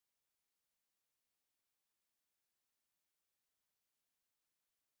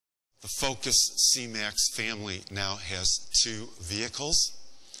The Focus C-Max family now has 2 vehicles,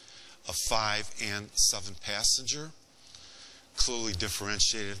 a 5 and 7 passenger, clearly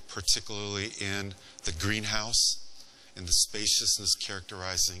differentiated, particularly in the greenhouse and the spaciousness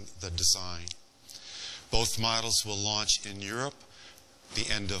characterizing the design. Both models will launch in Europe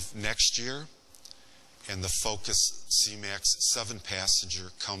the end of next year, and the Focus C-Max 7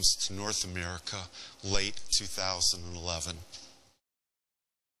 passenger comes to North America late 2011.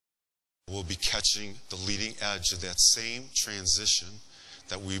 We'll be catching the leading edge of that same transition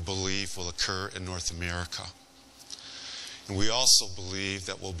that we believe will occur in North America. And we also believe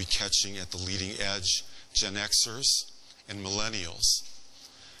that we'll be catching at the leading edge Gen Xers and millennials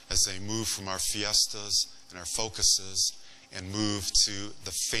as they move from our Fiestas and our Focuses and move to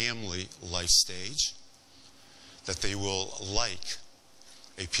the family life stage, that they will like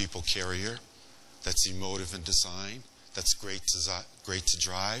a people carrier that's emotive in design, that's great to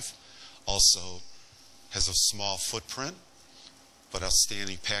drive, also has a small footprint, but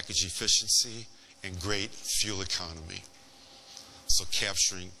outstanding package efficiency and great fuel economy. So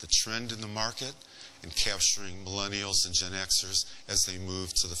capturing the trend in the market and capturing millennials and Gen Xers as they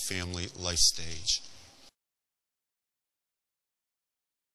move to the family life stage.